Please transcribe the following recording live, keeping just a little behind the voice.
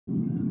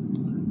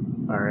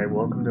Alright,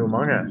 welcome to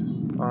Among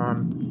Us.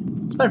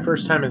 It's my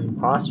first time as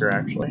Imposter,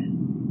 actually.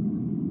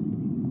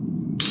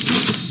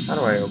 How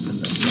do I open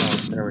this?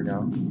 Oh, there we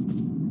go.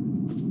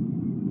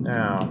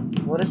 Now,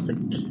 what is the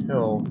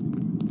kill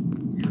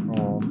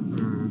control?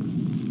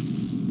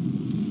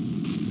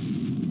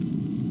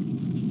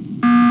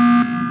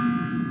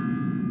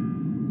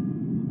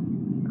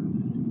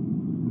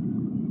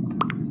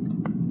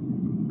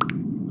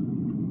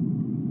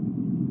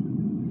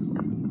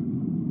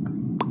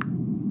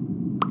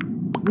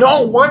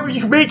 No! Why would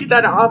you make it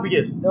that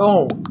obvious?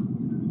 No!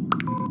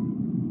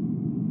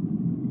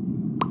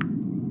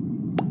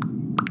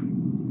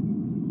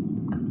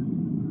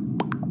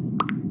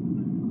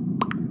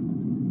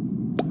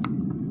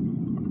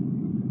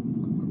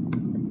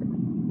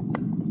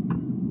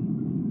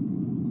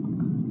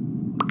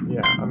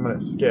 Yeah, I'm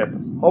gonna skip.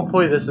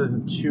 Hopefully this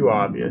isn't too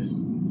obvious.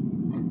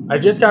 I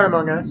just got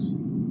Among Us.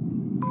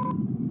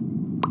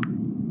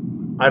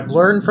 I've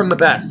learned from the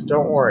best,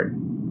 don't worry.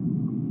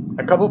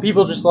 A couple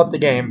people just left the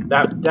game.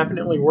 That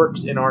definitely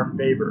works in our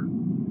favor.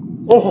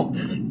 Oh,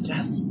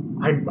 yes!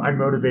 I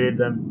motivated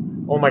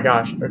them. Oh my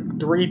gosh,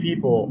 3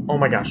 people. Oh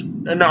my gosh,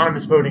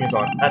 anonymous voting is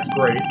on. That's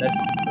great. That's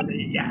for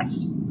me,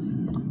 yes! 2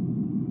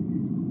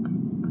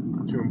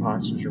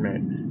 imposters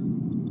remain.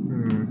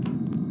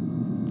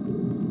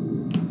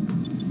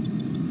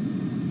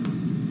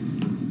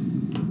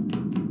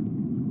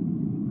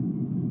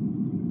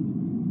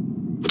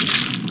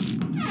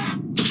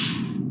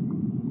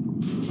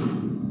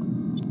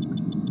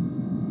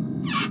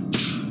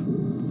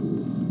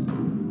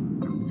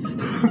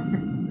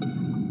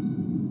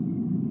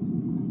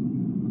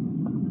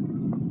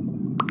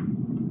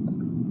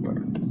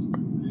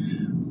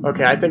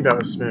 Okay, I think that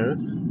was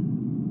smooth.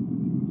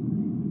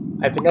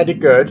 I think I did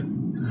good.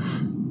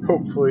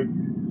 Hopefully.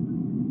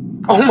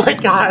 Oh my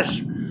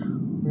gosh!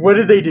 What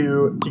did they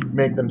do to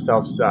make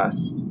themselves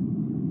sus?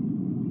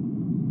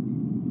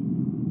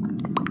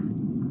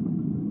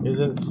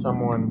 Isn't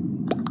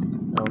someone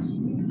else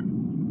here?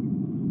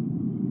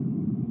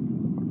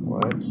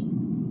 What?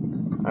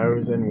 I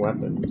was in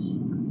weapons.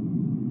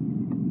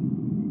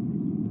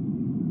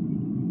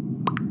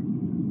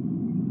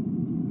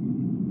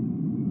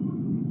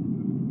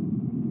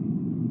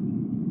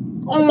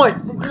 Oh my!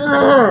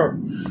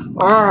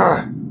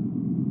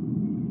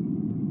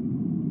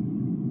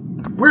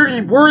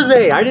 Where were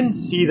they? I didn't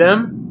see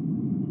them.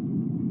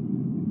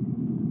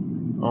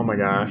 Oh my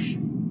gosh.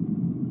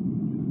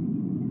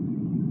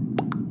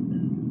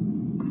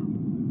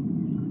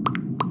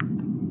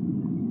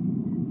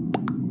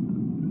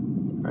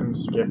 I'm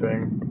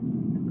skipping.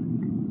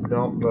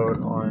 Don't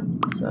vote on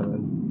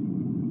 7.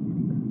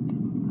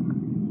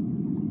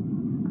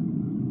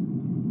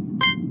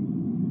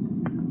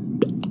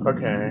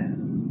 Okay.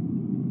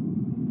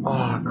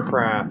 Oh,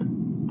 crap.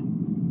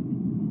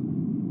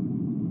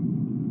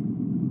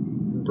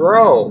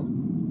 Bro!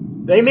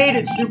 They made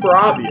it super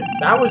obvious.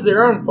 That was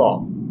their own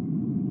fault.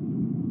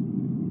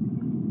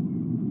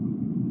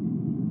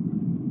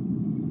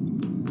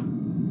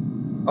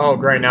 Oh,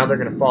 great. Now they're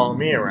gonna follow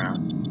me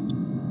around.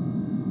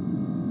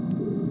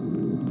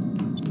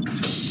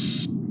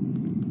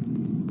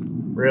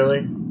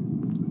 Really?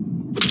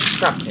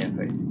 Stop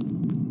camping.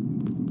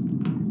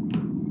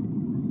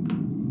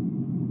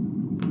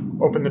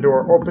 Open the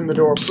door,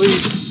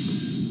 please.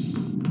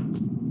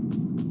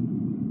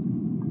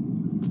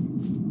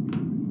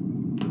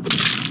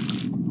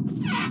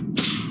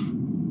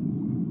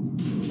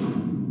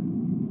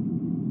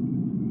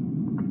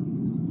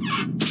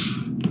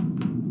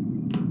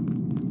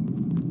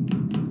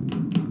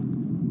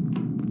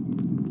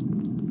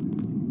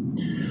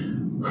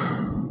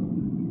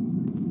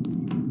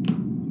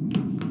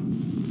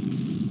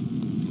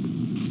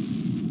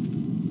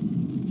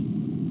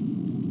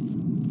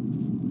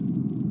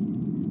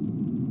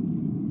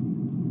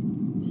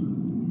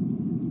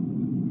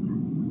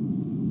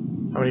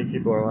 How many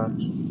people are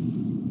left?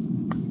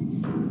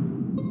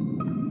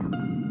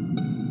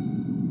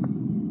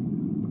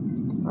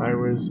 I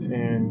was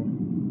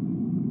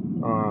in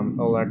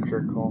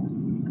electrical.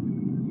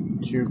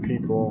 2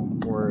 people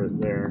were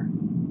there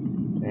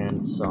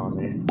and saw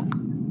me.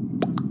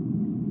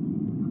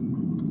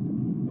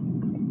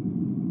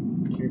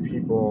 2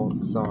 people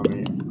saw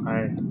me.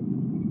 I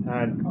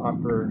had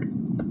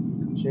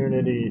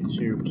opportunity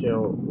to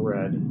kill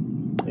Red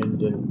and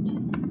didn't.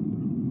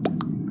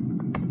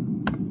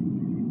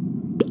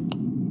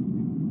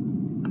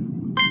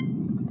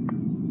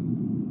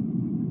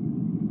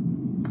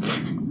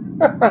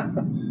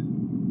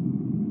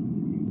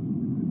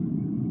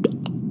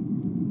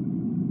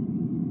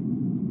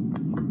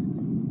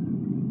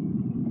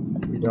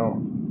 We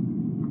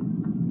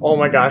don't. Oh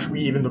my gosh, we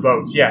even the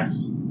votes,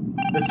 yes.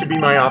 This could be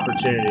my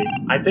opportunity.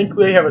 I think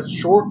they have a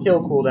short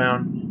kill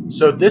cooldown,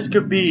 so this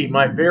could be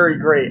my very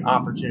great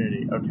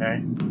opportunity,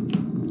 okay?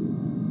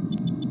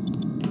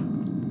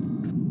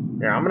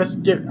 Yeah, I'm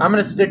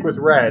gonna stick with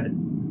Red.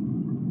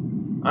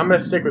 I'm gonna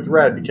stick with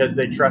Red because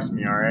they trust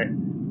me, alright?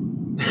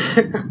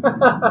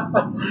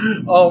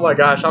 Oh my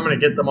gosh, I'm gonna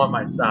get them on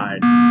my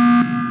side.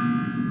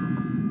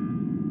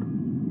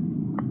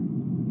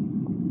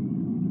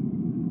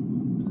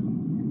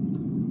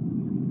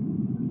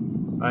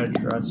 I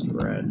trust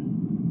red.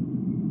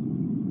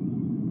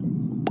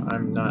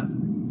 I'm not.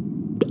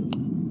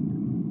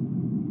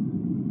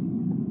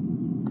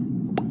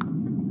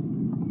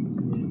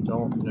 We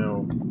don't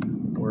know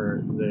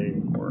where they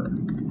were.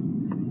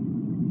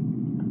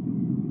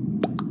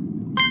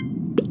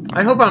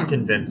 I hope I'm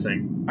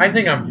convincing. I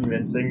think I'm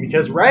convincing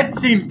because red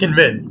seems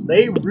convinced.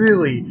 They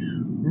really,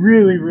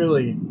 really,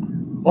 really.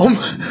 Oh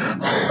my.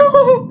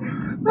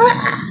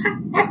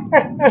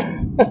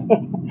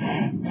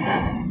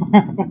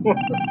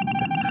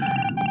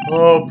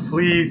 Oh,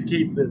 please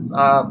keep this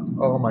up.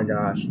 Oh my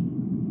gosh.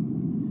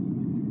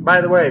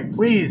 By the way,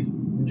 please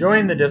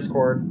join the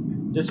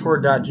Discord.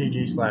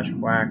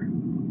 Discord.gg/quack.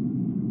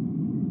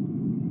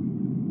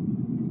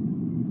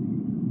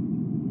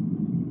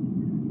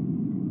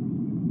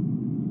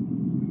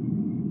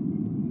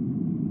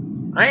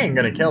 I ain't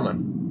gonna kill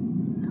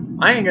them.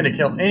 I ain't gonna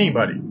kill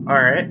anybody,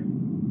 alright?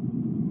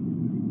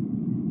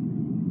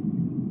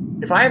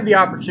 If I have the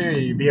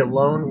opportunity to be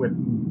alone with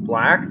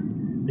black,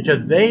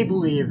 because they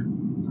believe...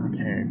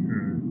 Okay,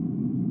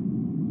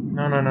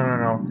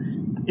 No.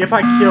 If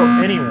I kill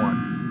anyone,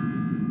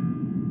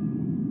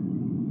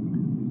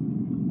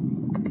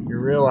 you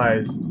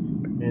realize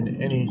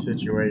in any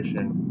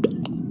situation,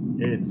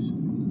 it's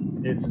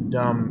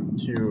dumb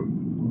to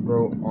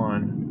vote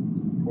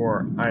on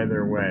for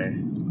either way.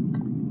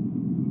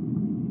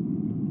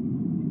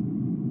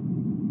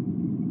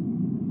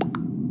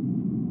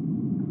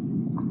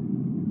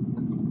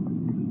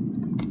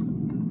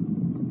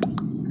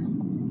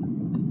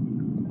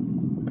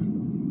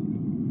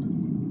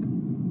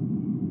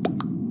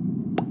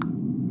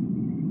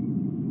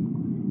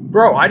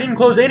 Bro, I didn't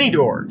close any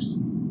doors.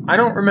 I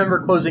don't remember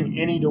closing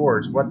any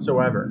doors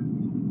whatsoever.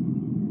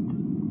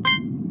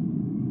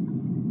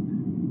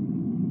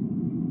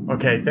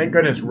 Okay, thank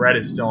goodness red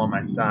is still on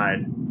my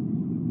side.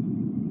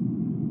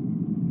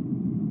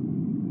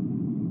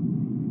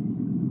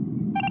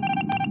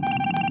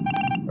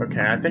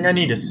 Okay, I think I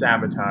need to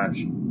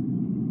sabotage.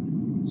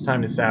 It's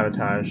time to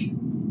sabotage.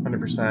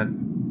 100%.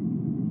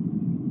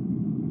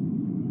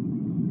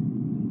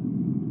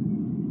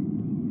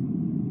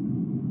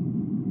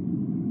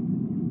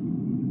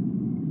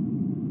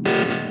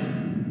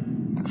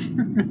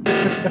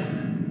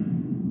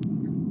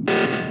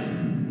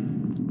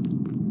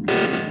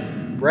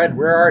 Red,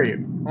 where are you?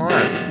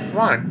 Come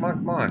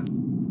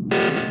on.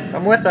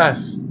 Come with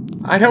us.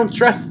 I don't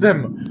trust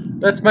them.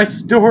 That's my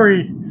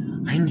story.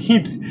 I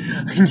need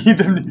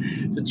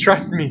them to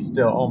trust me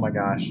still. Oh my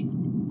gosh.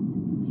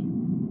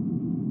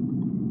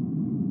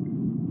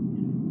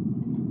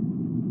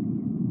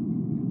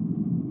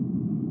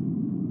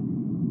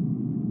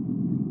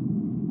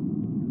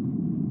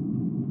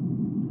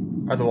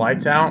 Are the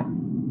lights out?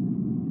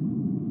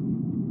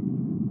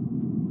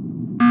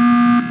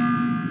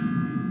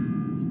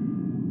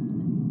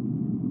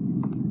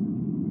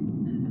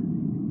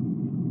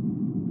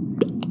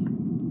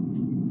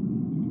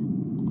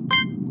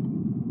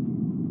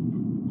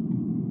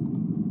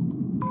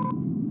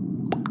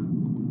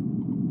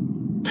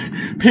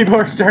 People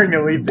are starting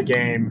to leave the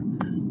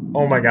game.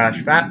 Oh my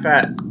gosh, Fat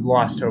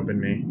lost hope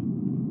in me.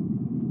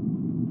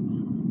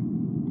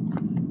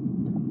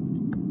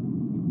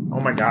 Oh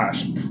my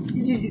gosh.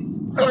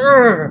 Please.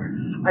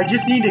 I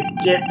just need to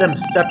get them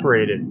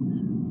separated.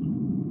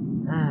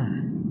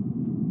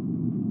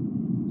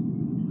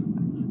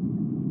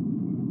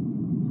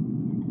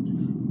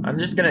 I'm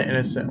just gonna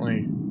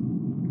innocently...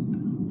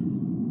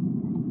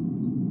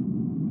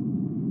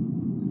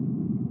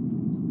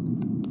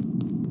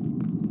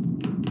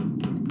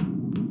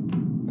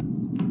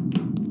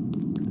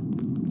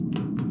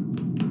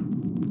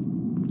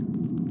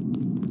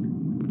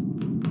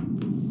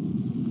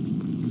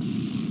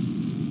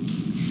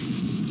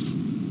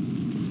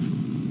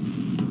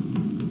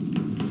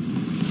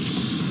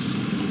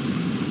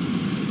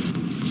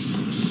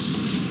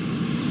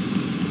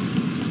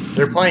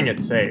 They're playing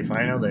it safe.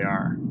 I know they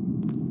are.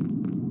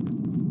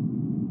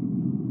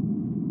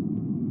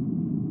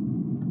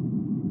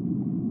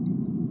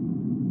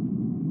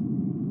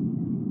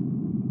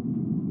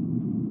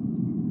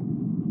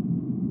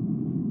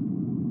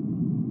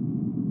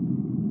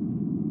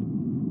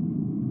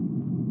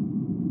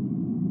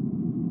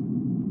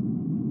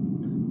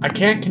 I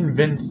can't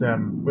convince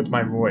them with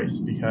my voice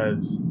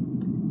because,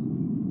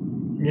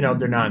 you know,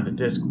 they're not in the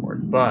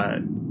Discord,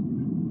 but...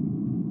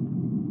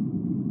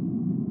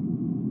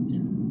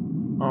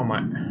 Oh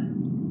my...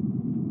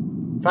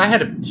 If I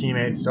had a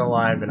teammate still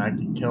alive and I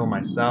could kill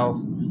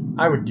myself,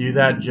 I would do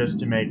that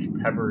just to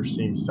make Pepper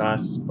seem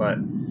sus, but...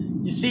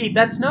 You see,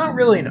 that's not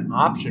really an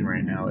option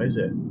right now, is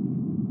it?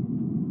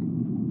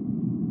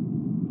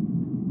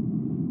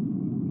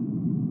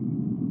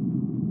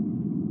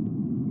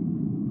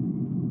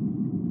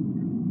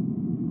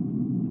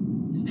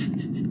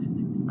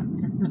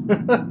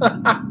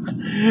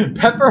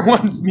 Pepper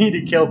wants me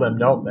to kill them,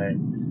 don't they?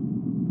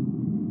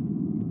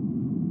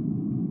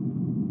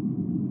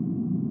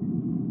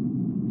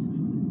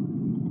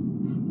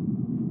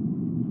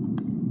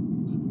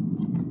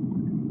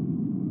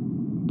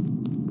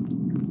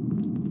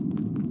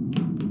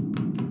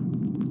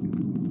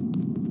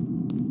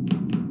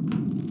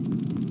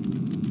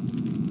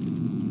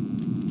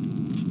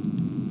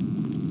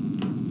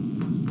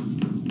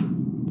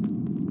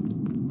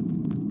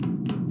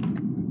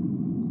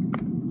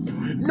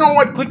 No,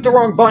 I clicked the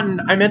wrong button.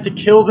 I meant to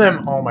kill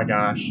them. Oh my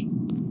gosh.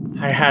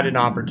 I had an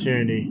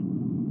opportunity.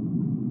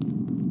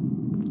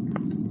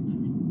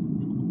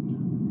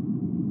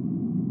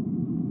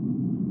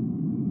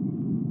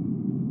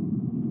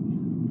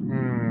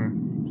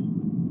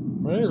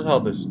 What does all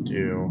this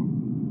do?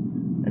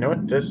 I know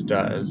what this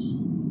does.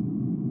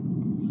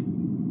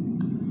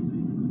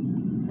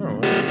 Oh,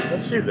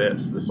 let's do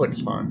this. This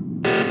looks fun.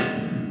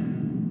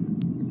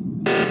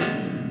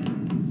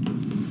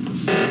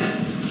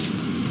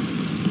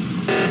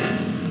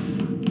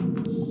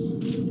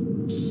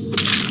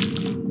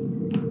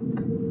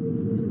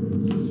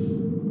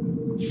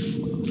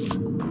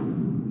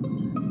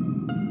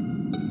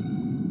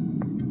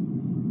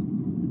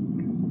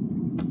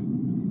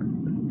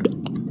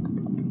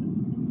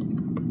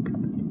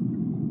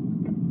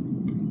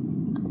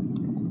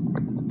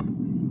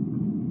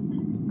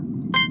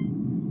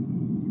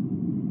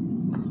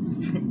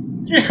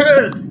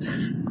 Yes!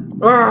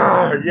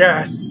 Ah,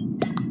 yes!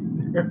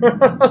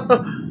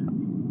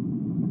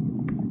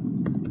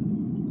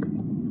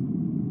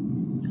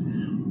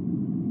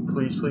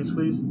 Please, please,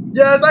 please.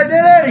 Yes, I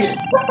did it!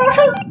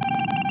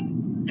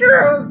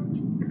 Yes!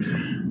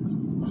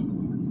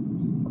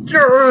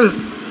 Yes!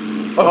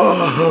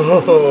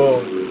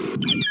 Oh!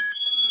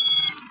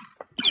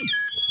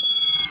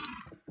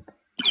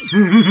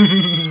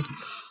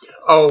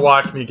 Oh,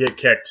 watch me get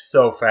kicked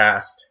so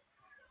fast.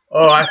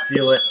 Oh, I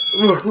feel it.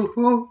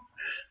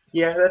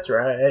 Yeah, that's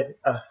right.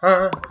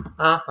 Uh-huh.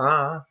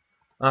 Uh-huh.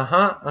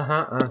 Uh-huh.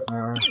 Uh-huh.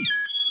 Uh-huh.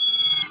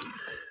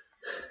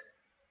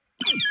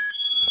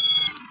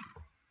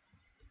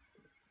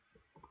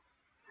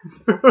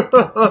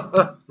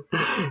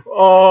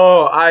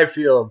 Oh, I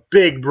feel a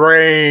big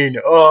brain.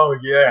 Oh,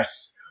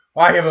 yes.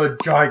 I have a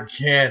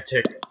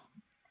gigantic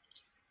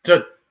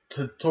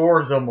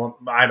tourism.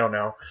 I don't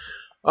know.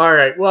 All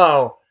right.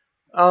 Well,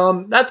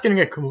 that's going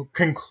to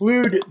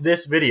conclude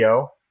this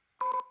video.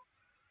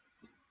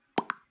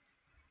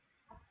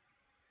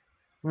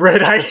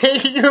 Red, I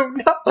hate you.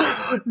 No,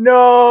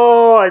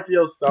 no, I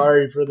feel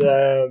sorry for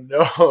them.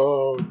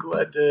 No,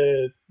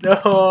 Glentis.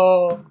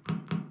 No.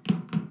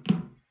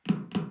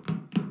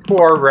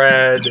 Poor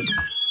Red.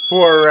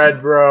 Poor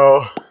Red,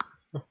 bro.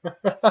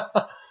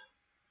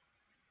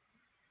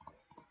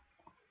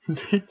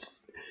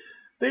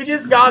 They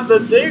just got the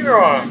thing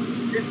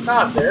wrong. It's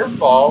not their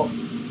fault,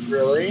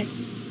 really.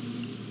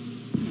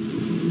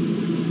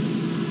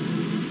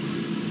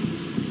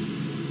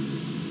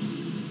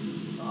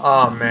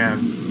 Oh,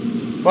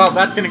 man. Well,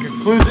 that's going to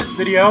conclude this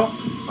video.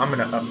 I'm going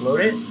to upload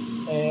it.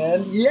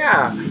 And,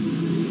 yeah.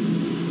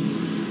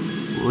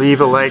 Leave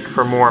a like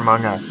for more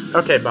Among Us.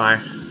 Okay, bye.